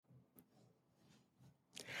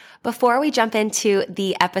Before we jump into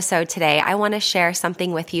the episode today, I want to share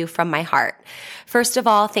something with you from my heart. First of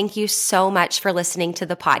all, thank you so much for listening to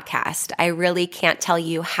the podcast. I really can't tell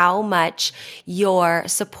you how much your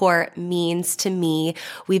support means to me.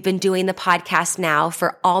 We've been doing the podcast now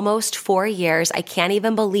for almost 4 years. I can't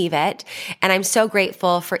even believe it. And I'm so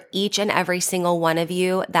grateful for each and every single one of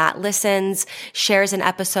you that listens, shares an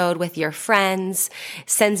episode with your friends,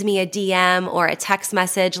 sends me a DM or a text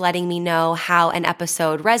message letting me know how an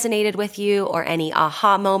episode resonated with you or any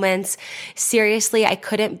aha moments. Seriously, I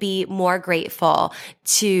couldn't be more grateful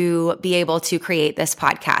to be able to create this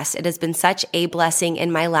podcast. It has been such a blessing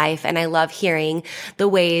in my life, and I love hearing the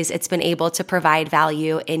ways it's been able to provide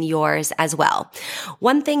value in yours as well.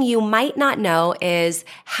 One thing you might not know is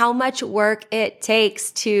how much work it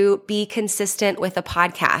takes to be consistent with a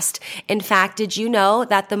podcast. In fact, did you know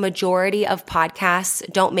that the majority of podcasts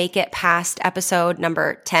don't make it past episode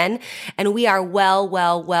number 10? And we are well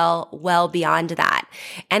beyond that.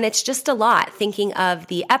 And it's just a lot thinking of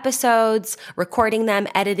the episodes, recording them,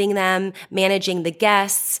 editing them, managing the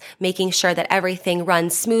guests, making sure that everything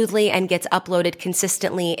runs smoothly and gets uploaded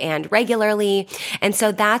consistently and regularly. And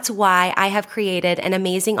so that's why I have created an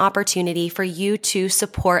amazing opportunity for you to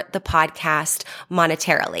support the podcast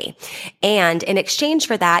monetarily. And in exchange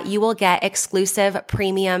for that, you will get exclusive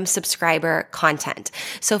premium subscriber content.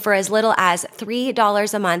 So for as little as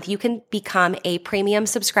 $3 a month, you can become a premium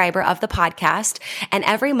subscriber of the podcast. And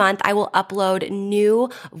every month I will upload new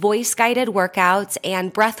voice-guided workouts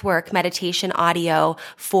and breathwork meditation audio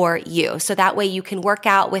for you. So that way you can work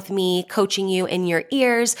out with me, coaching you in your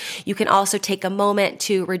ears. You can also take a moment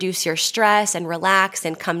to reduce your stress and relax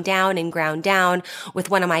and come down and ground down with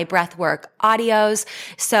one of my breathwork audios.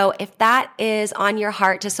 So if that is on your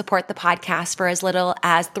heart to support the podcast for as little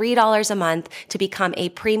as $3 a month to become a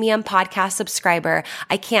premium podcast subscriber,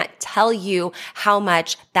 I can't tell you how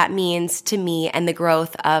much that means to me and the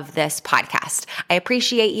growth of this podcast. I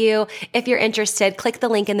appreciate you. If you're interested, click the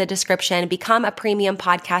link in the description, become a premium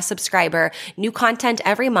podcast subscriber, new content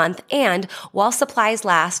every month, and while supplies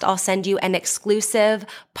last, I'll send you an exclusive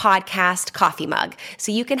podcast coffee mug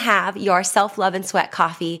so you can have your self-love and sweat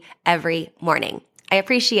coffee every morning. I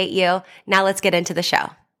appreciate you. Now let's get into the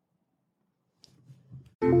show.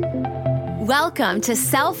 Welcome to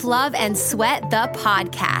Self-Love and Sweat, the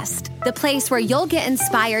podcast, the place where you'll get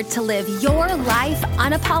inspired to live your life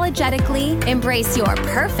unapologetically, embrace your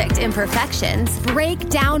perfect imperfections, break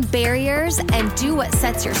down barriers, and do what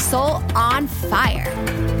sets your soul on fire.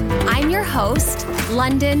 I'm your host,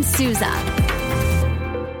 London Souza.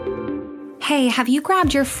 Hey, have you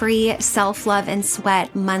grabbed your free Self-Love and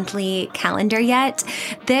Sweat monthly calendar yet?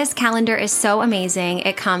 This calendar is so amazing.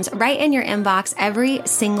 It comes right in your inbox every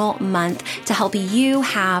single month to help you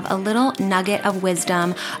have a little nugget of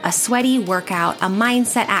wisdom, a sweaty workout, a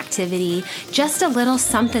mindset activity, just a little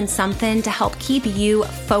something to help keep you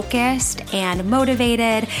focused and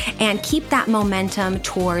motivated and keep that momentum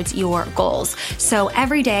towards your goals. So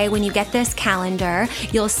every day when you get this calendar,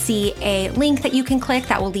 you'll see a link that you can click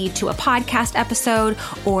that will lead to a podcast episode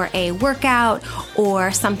or a workout or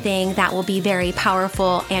something that will be very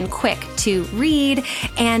powerful and quick to read.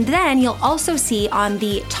 And then you'll also see on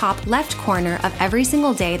the top left corner of every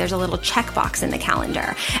single day, there's a little checkbox in the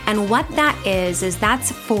calendar. And what that is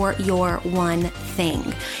that's for your one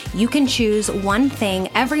thing. You can choose one thing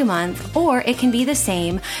every month, or it can be the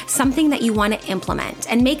same, something that you want to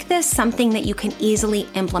implement, and make this something that you can easily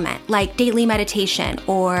implement, like daily meditation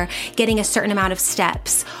or getting a certain amount of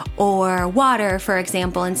steps or water, for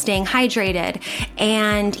example, and staying hydrated,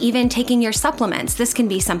 and even taking your supplements. This can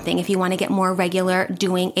be something if you want to get more regular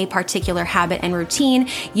doing a particular habit and routine,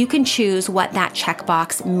 you can choose what that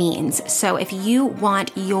checkbox means. So if you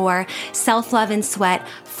want your Self-Love and Sweat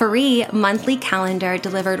free monthly calendar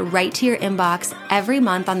delivered right to your inbox every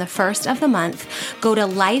month on the first of the month, go to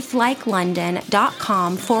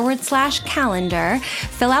lifelikeLondon.com/calendar,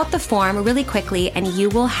 fill out the form really quickly, and you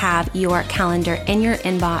will have your calendar in your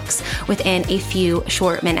inbox within a few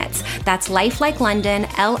short minutes. That's lifelikeLondon,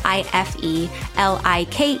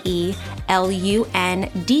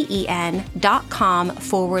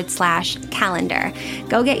 lifelikeLondon.com/calendar.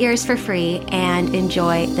 Go get yours for free and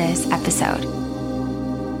enjoy this episode.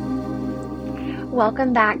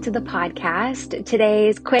 Welcome back to the podcast.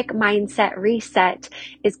 Today's quick mindset reset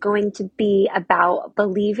is going to be about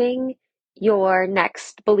believing your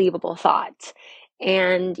next believable thought.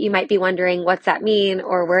 And you might be wondering, what's that mean,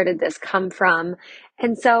 or where did this come from?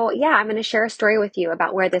 And so, I'm going to share a story with you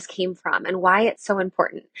about where this came from and why it's so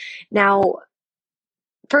important. Now,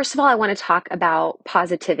 first of all, I want to talk about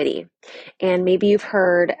positivity. And maybe you've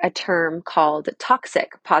heard a term called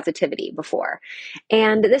toxic positivity before.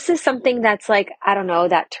 And this is something that's like, I don't know,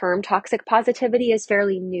 that term toxic positivity is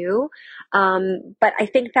fairly new. But I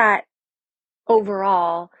think that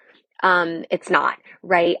overall, it's not,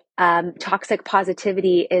 right? Toxic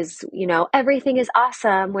positivity is, everything is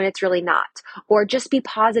awesome when it's really not. Or just be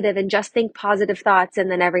positive and just think positive thoughts and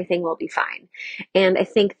then everything will be fine. And I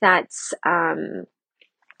think that's,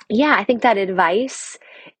 I think that advice,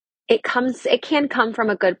 it can come from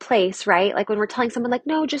a good place, right? Like when we're telling someone like,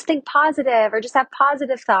 no, just think positive or just have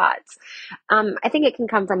positive thoughts. I think it can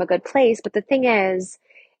come from a good place. But the thing is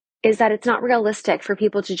that it's not realistic for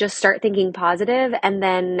people to just start thinking positive and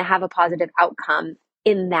then have a positive outcome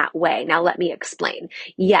in that way. Now, let me explain.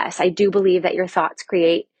 Yes, I do believe that your thoughts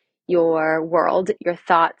create your world, your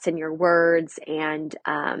thoughts and your words, and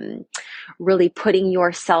really putting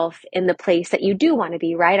yourself in the place that you do want to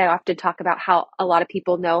be, right? I often talk about how a lot of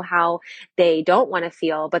people know how they don't want to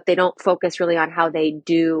feel, but they don't focus really on how they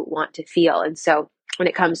do want to feel. And so when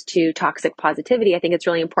it comes to toxic positivity, I think it's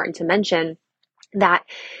really important to mention that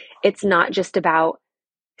it's not just about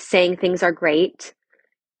saying things are great,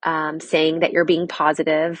 saying that you're being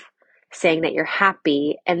positive, saying that you're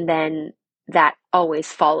happy, and then that always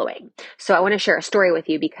following. So I want to share a story with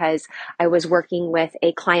you because I was working with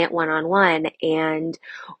a client one-on-one, and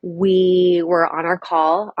we were on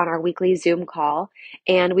our weekly Zoom call,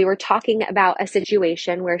 and we were talking about a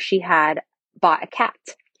situation where she had bought a cat,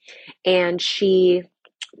 and she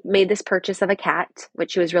made this purchase of a cat,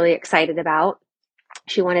 which she was really excited about.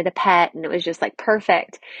 She wanted a pet and it was just like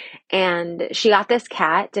perfect. And she got this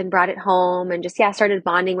cat and brought it home and just, started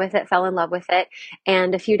bonding with it, fell in love with it.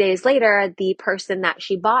 And a few days later, the person that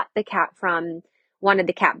she bought the cat from wanted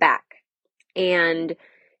the cat back. And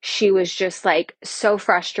she was just like so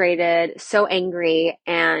frustrated, so angry,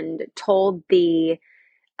 and told the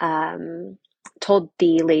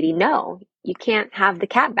lady, no, you can't have the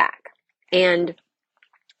cat back. And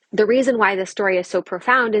the reason why this story is so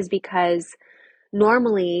profound is because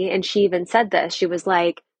normally, and she even said this, she was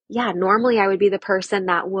like, normally I would be the person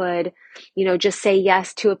that would, just say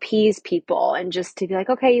yes to appease people and just to be like,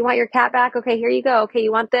 okay, you want your cat back? Okay, here you go. Okay,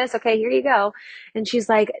 you want this? Okay, here you go. And she's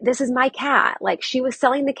like, this is my cat. Like, she was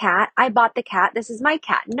selling the cat. I bought the cat. This is my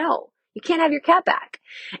cat. No, you can't have your cat back.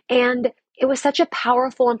 And it was such a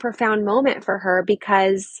powerful and profound moment for her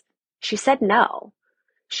because she said no.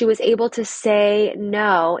 She was able to say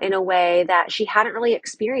no in a way that she hadn't really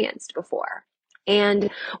experienced before. And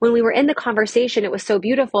when we were in the conversation, it was so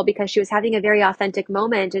beautiful because she was having a very authentic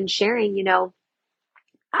moment and sharing,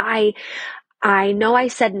 I know I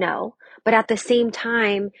said no, but at the same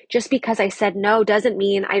time, just because I said no doesn't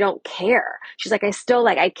mean I don't care. She's like,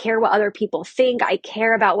 I care what other people think. I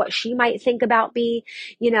care about what she might think about me,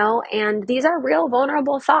 and these are real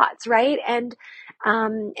vulnerable thoughts, right? And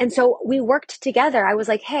so we worked together. I was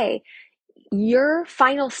like, hey, your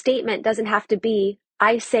final statement doesn't have to be,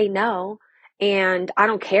 I say no, and I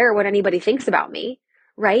don't care what anybody thinks about me,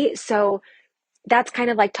 right? So that's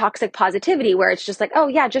kind of like toxic positivity where it's just like, oh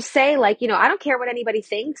yeah, just say like, I don't care what anybody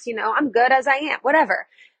thinks, I'm good as I am, whatever.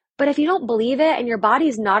 But if you don't believe it and your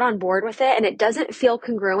body's not on board with it and it doesn't feel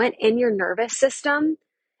congruent in your nervous system,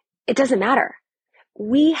 it doesn't matter.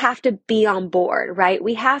 We have to be on board, right?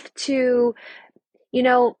 We have to,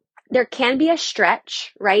 there can be a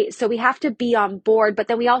stretch, right? So we have to be on board, but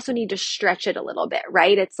then we also need to stretch it a little bit,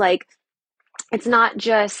 right? It's like, it's not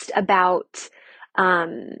just about,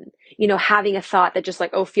 having a thought that just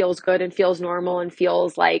like, oh, feels good and feels normal and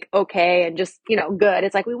feels like, okay. And just, good.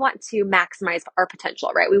 It's like, we want to maximize our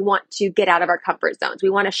potential, right? We want to get out of our comfort zones. We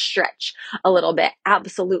want to stretch a little bit.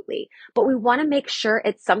 Absolutely. But we want to make sure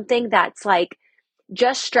it's something that's like,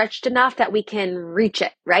 just stretched enough that we can reach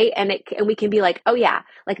it, right? And we can be like, oh yeah,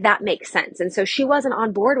 like that makes sense. And so she wasn't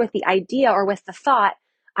on board with the idea or with the thought,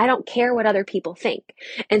 I don't care what other people think.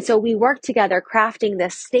 And so we worked together crafting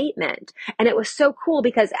this statement. And it was so cool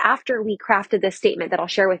because after we crafted this statement that I'll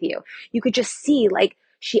share with you, you could just see like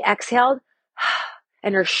she exhaled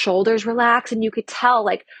and her shoulders relaxed, and you could tell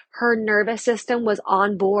like her nervous system was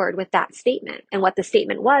on board with that statement. And what the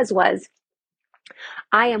statement was,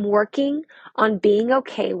 I am working on being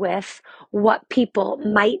okay with what people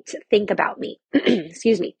might think about me.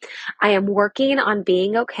 Excuse me. I am working on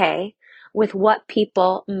being okay with what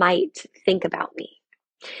people might think about me.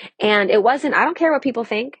 And it wasn't, I don't care what people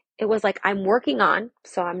think. It was like, I'm working on,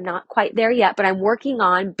 so I'm not quite there yet, but I'm working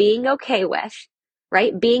on being okay with,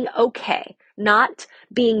 right? Being okay, not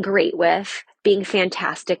being great with, being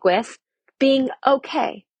fantastic with, being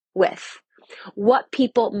okay with what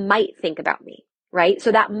people might think about me. right?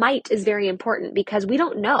 So that might is very important because we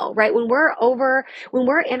don't know, right? When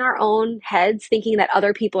we're in our own heads thinking that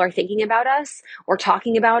other people are thinking about us or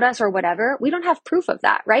talking about us or whatever, we don't have proof of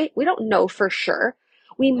that, right? We don't know for sure.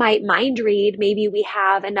 We might mind read. Maybe we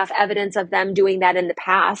have enough evidence of them doing that in the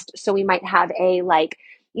past. So we might have a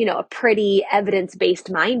pretty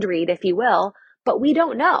evidence-based mind read, if you will, but we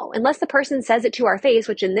don't know unless the person says it to our face,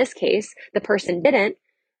 which in this case, the person didn't.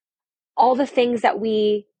 All the things that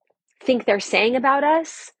we think they're saying about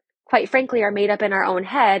us, quite frankly, are made up in our own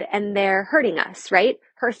head and they're hurting us, right?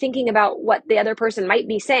 Her thinking about what the other person might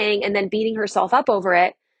be saying and then beating herself up over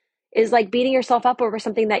it is like beating yourself up over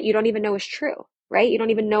something that you don't even know is true, right? You don't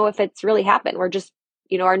even know if it's really happened. We're just,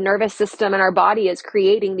 our nervous system and our body is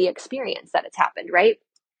creating the experience that it's happened, right?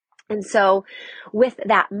 And so with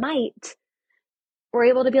that might, we're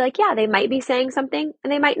able to be like, yeah, they might be saying something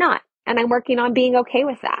and they might not. And I'm working on being okay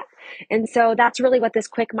with that. And so that's really what this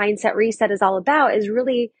quick mindset reset is all about, is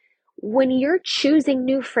really when you're choosing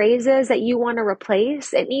new phrases that you want to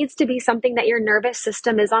replace, it needs to be something that your nervous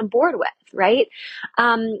system is on board with, right?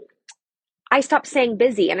 I stopped saying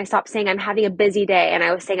busy and I stopped saying I'm having a busy day. And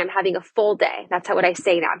I was saying I'm having a full day. That's what I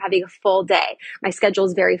say now. I'm having a full day. My schedule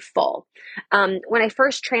is very full. When I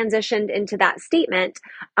first transitioned into that statement,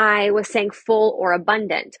 I was saying full or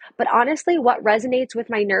abundant. But honestly, what resonates with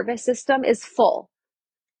my nervous system is full.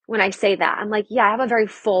 When I say that, I'm like, yeah, I have a very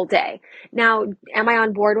full day. Now, am I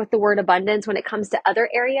on board with the word abundance when it comes to other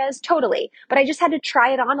areas? Totally. But I just had to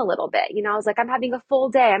try it on a little bit. I was like, I'm having a full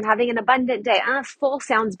day. I'm having an abundant day. Full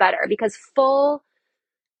sounds better because full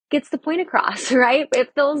gets the point across, right?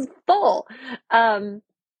 It feels full. But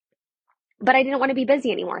I didn't want to be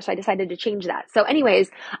busy anymore. So I decided to change that. So anyways,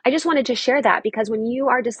 I just wanted to share that because when you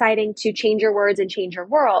are deciding to change your words and change your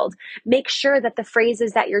world, make sure that the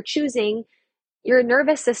phrases that you're choosing, your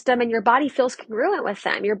nervous system and your body feels congruent with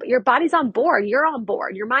them. Your body's on board. You're on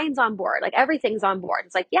board. Your mind's on board. Like everything's on board.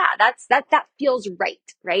 It's like, yeah, that feels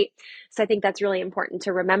right? So I think that's really important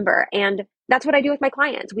to remember. And that's what I do with my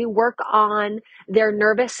clients. We work on their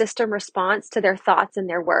nervous system response to their thoughts and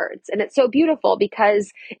their words. And it's so beautiful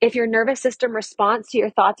because if your nervous system response to your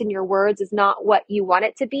thoughts and your words is not what you want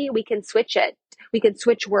it to be, we can switch it. We can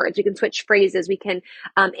switch words. We can switch phrases. We can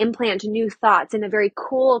implant new thoughts in a very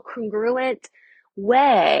cool, congruent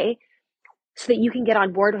way so that you can get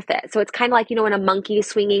on board with it. So it's kind of like, when a monkey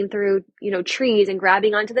swinging through, trees and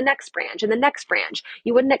grabbing onto the next branch and the next branch.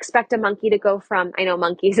 You wouldn't expect a monkey to go from, I know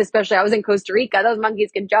monkeys, especially I was in Costa Rica, those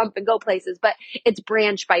monkeys can jump and go places, but it's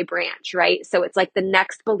branch by branch, right? So it's like the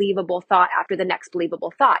next believable thought after the next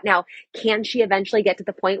believable thought. Now, can she eventually get to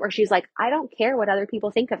the point where she's like, I don't care what other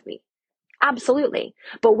people think of me? Absolutely.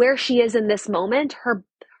 But where she is in this moment, her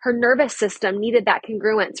nervous system needed that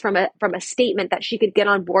congruence from a statement that she could get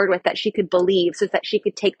on board with, that she could believe, so that she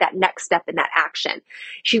could take that next step in that action.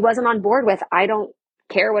 She wasn't on board with, I don't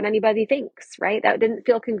care what anybody thinks, right? That didn't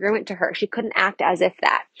feel congruent to her. She couldn't act as if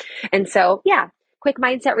that. And so, yeah, quick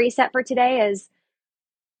mindset reset for today is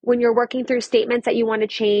when you're working through statements that you want to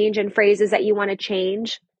change and phrases that you want to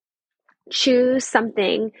change, choose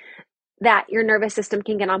something that your nervous system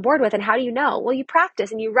can get on board with. And how do you know? Well, you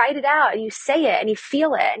practice and you write it out and you say it and you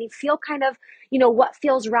feel kind of, what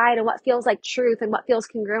feels right and what feels like truth and what feels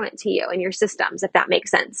congruent to you and your systems, if that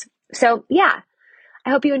makes sense. So yeah,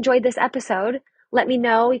 I hope you enjoyed this episode. Let me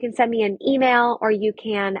know. You can send me an email or you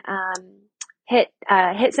can send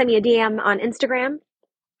me a DM on Instagram.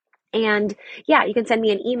 And yeah, you can send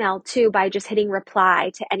me an email too by just hitting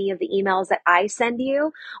reply to any of the emails that I send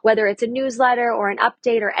you, whether it's a newsletter or an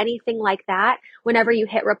update or anything like that. Whenever you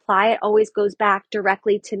hit reply, it always goes back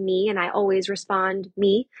directly to me and I always respond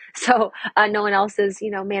me. So no one else is,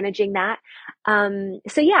 managing that.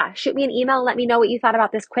 So yeah, shoot me an email and let me know what you thought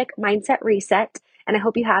about this quick mindset reset. And I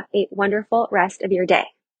hope you have a wonderful rest of your day.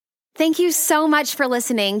 Thank you so much for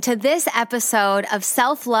listening to this episode of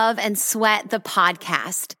Self-Love and Sweat, the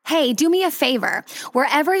podcast. Hey, do me a favor.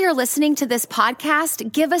 Wherever you're listening to this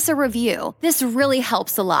podcast, give us a review. This really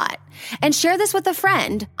helps a lot. And share this with a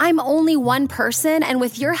friend. I'm only one person, and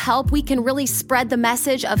with your help, we can really spread the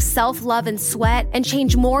message of self-love and sweat and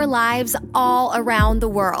change more lives all around the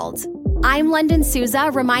world. I'm London Souza,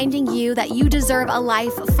 reminding you that you deserve a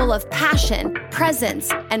life full of passion, presence,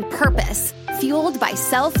 and purpose, fueled by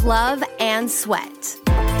self-love and sweat.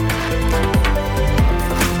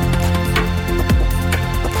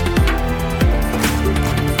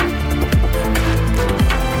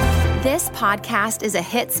 This podcast is a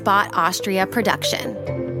Hit Spot Austria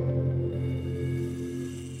production.